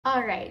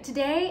All right,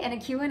 today in a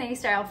Q&A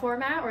style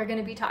format, we're going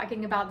to be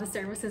talking about the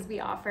services we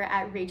offer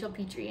at Rachael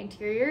Petrie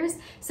Interiors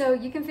so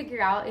you can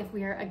figure out if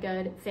we're a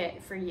good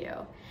fit for you.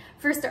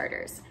 For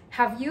starters,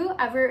 have you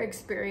ever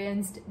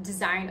experienced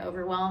design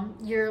overwhelm?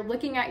 You're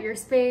looking at your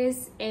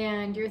space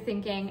and you're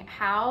thinking,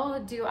 how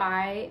do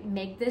I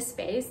make this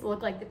space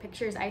look like the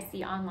pictures I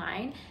see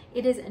online?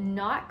 It is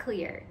not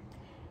clear.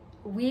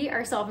 We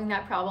are solving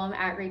that problem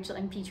at Rachael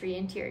and Petrie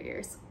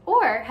Interiors.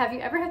 Or have you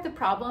ever had the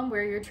problem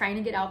where you're trying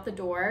to get out the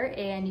door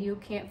and you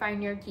can't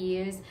find your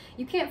keys,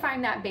 you can't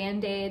find that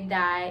band-aid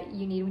that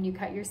you need when you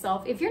cut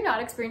yourself? If you're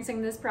not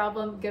experiencing this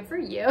problem, good for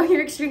you,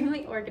 you're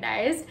extremely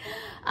organized.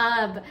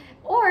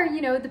 Or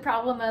the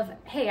problem of,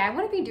 hey, I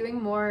want to be doing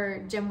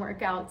more gym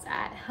workouts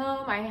at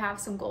home, I have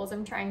some goals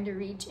I'm trying to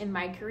reach in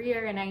my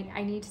career and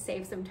I need to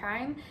save some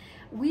time.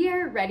 We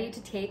are ready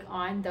to take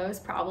on those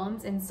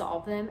problems and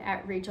solve them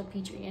at Rachael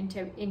Petrie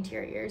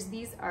Interiors.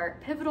 These are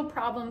pivotal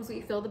problems. We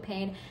feel the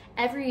pain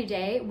every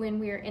day when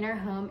we're in our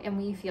home and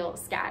we feel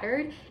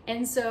scattered.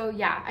 And so,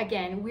 yeah,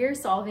 again, we're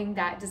solving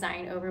that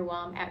design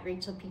overwhelm at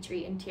Rachael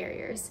Petrie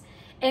Interiors.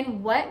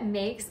 And what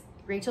makes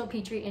Rachael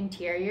Petrie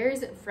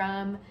Interiors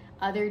from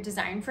other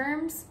design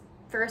firms?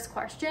 First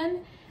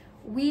question.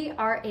 We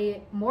are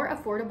a more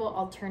affordable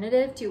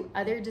alternative to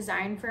other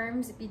design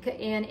firms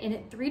and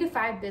in 3 to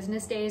 5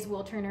 business days,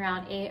 we'll turn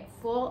around a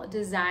full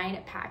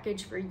design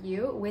package for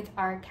you with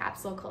our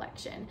capsule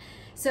collection.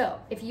 So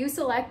if you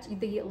select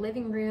the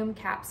living room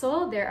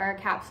capsule, there are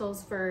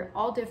capsules for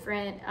all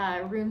different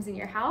rooms in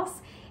your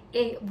house.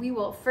 We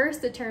will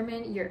first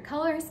determine your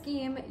color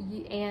scheme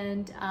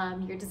and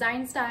your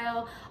design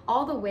style,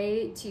 all the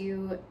way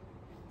to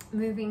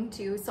moving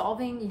to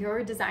solving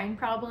your design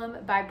problem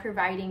by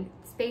providing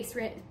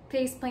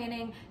space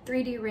planning,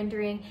 3D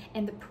rendering,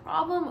 and the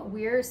problem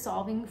we're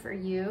solving for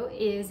you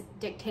is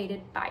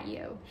dictated by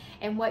you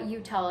and what you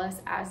tell us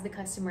as the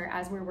customer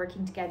as we're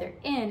working together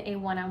in a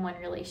one-on-one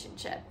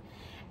relationship.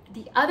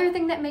 The other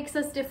thing that makes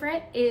us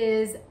different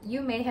is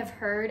you may have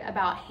heard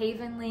about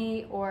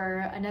Havenly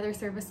or another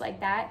service like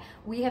that.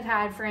 We have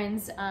had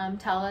friends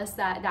tell us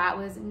that that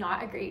was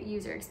not a great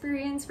user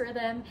experience for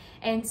them.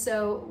 And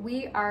so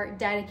we are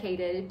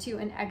dedicated to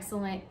an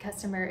excellent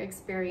customer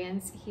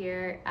experience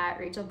here at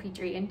Rachael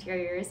Petrie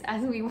Interiors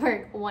as we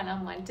work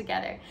one-on-one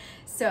together.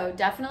 So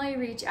definitely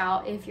reach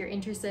out if you're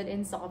interested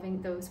in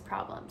solving those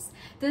problems.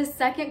 The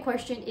second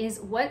question is,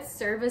 what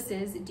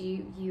services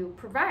do you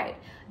provide?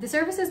 The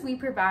services we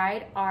provide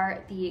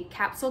are the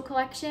capsule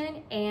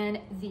collection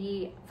and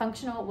the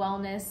functional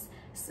wellness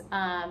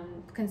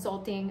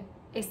consulting,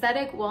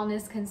 aesthetic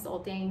wellness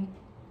consulting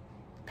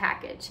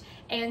package.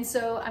 And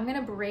so I'm going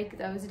to break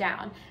those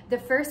down. The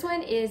first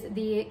one is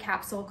the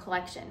capsule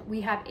collection.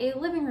 We have a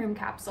living room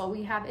capsule,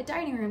 we have a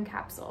dining room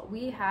capsule,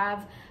 we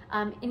have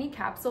any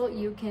capsule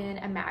you can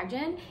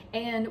imagine.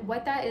 And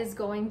what that is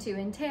going to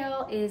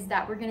entail is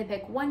that we're going to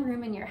pick one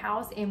room in your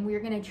house and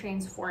we're going to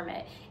transform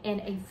it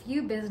in a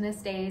few business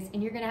days,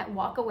 and you're going to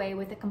walk away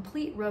with a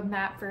complete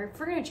roadmap for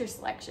furniture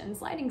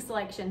selections, lighting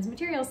selections,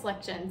 material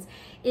selections.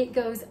 It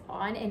goes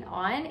on,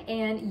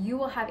 and you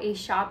will have a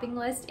shopping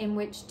list in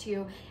which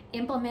to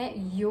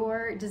implement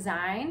your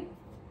design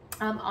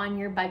on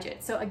your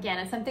budget. So again,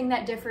 it's something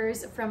that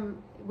differs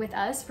with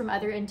us from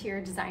other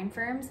interior design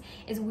firms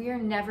is we are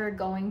never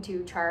going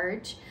to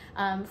charge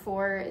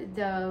for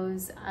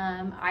those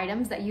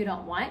items that you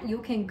don't want. You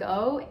can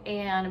go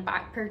and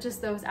purchase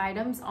those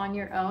items on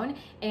your own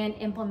and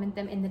implement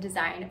them in the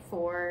design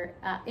for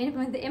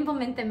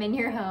implement them in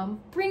your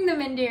home, bring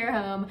them into your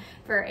home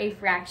for a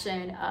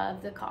fraction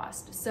of the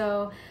cost.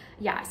 So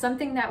yeah,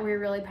 something that we're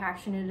really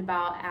passionate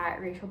about at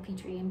Rachael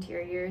Petrie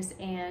Interiors,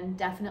 and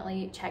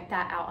definitely check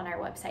that out on our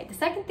website. The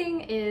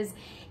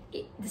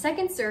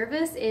second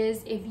service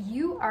is if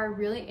you are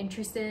really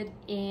interested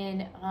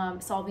in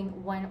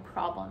solving one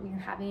problem you're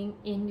having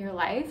in your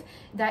life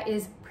that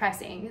is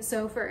pressing.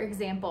 So for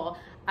example,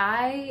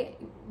 I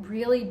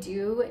really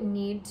do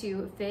need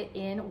to fit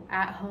in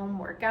at-home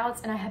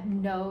workouts and I have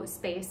no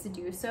space to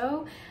do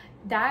so.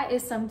 That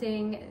is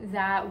something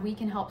that we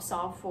can help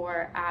solve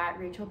for at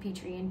Rachael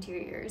Petrie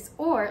Interiors.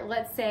 Or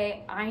let's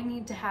say I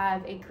need to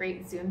have a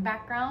great Zoom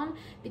background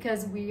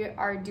because we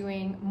are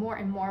doing more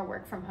and more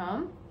work from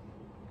home.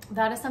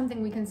 That is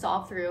something we can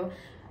solve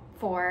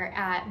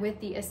with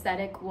the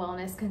aesthetic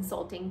wellness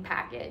consulting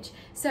package.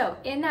 So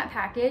in that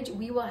package,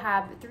 we will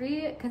have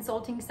 3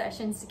 consulting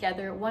sessions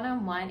together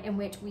one-on-one in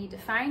which we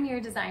define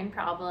your design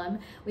problem,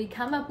 we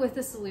come up with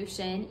a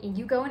solution, and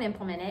you go and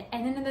implement it.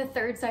 And then in the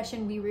 3rd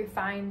session, we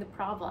refine the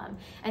problem.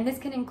 And this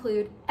can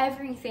include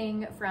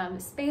everything from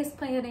space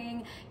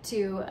planning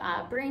to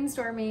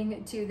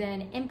brainstorming to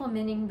then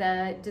implementing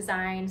the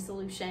design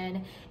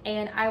solution.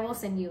 And I will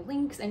send you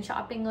links and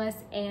shopping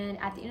lists. And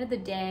at the end of the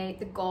day,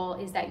 the goal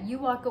is that you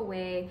walk away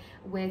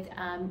with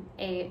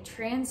a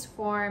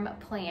transform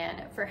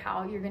plan for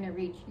how you're going to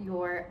reach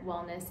your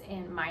wellness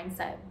and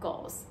mindset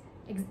goals.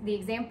 The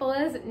example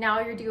is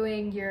now you're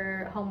doing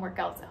your home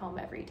workouts at home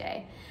every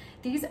day.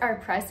 These are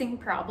pressing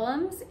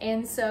problems,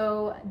 and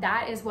so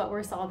that is what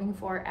we're solving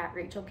for at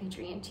Rachael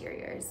Petrie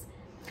Interiors.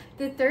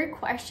 The third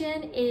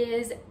question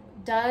is,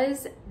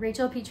 does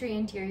Rachael Petrie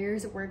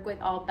Interiors work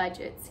with all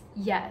budgets?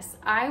 Yes,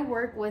 I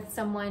work with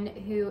someone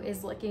who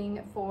is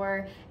looking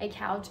for a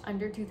couch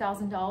under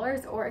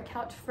 $2,000 or a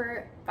couch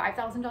for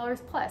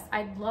 $5,000 plus.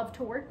 I'd love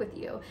to work with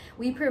you.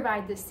 We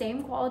provide the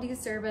same quality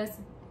service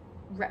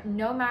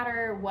no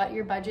matter what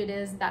your budget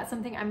is. That's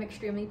something I'm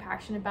extremely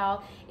passionate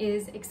about,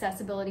 is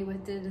accessibility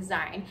with the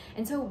design.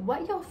 And so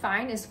what you'll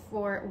find is,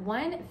 for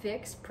one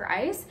fixed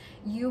price,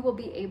 you will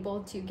be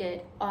able to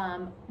get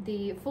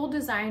the full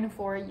design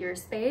for your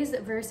space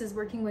versus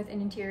working with an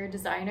interior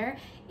designer.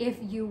 If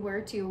you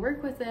were to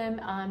work with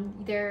them,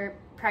 their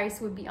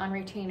price would be on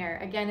retainer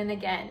again and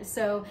again.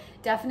 So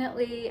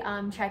definitely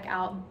check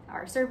out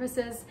our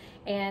services,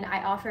 and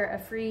I offer a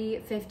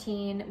free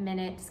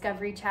 15-minute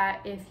discovery chat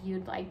if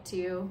you'd like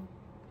to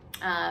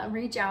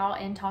reach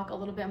out and talk a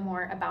little bit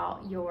more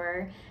about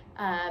your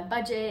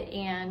budget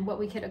and what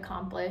we could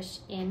accomplish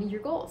in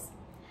your goals.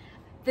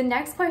 The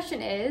next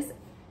question is,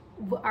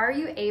 are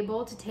you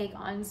able to take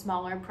on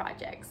smaller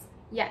projects?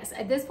 Yes,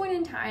 at this point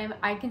in time,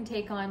 I can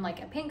take on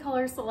like a paint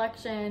color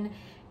selection,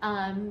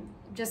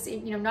 just,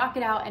 knock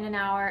it out in an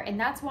hour. And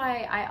that's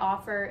why I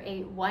offer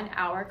a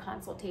 1-hour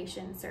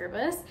consultation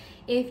service.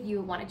 If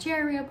you want a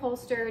chair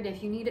reupholstered,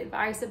 if you need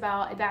advice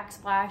about a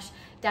backsplash,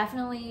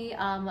 definitely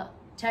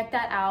check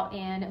that out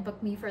and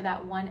book me for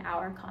that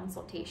 1-hour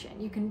consultation.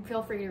 You can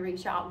feel free to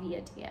reach out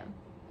via TM.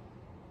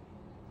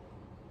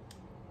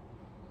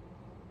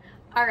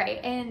 All right,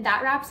 and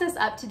that wraps us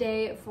up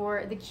today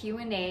for the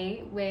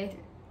Q&A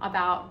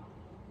about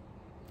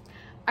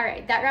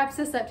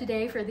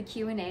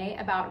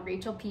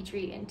Rachael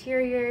Petrie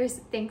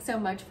Interiors. Thanks so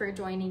much for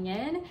joining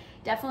in.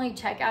 Definitely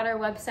check out our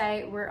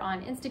website. We're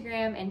on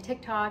Instagram and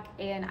TikTok,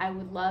 and I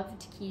would love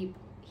to keep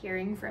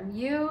hearing from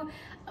you.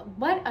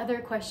 What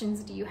other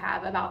questions do you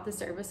have about the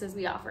services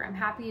we offer? I'm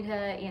happy to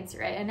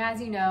answer it. And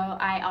as you know,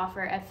 I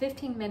offer a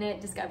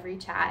 15-minute discovery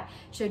chat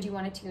should you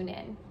want to tune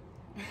in.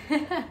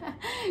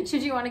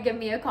 Should you want to give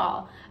me a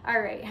call. All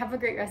right, have a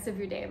great rest of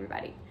your day,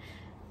 everybody.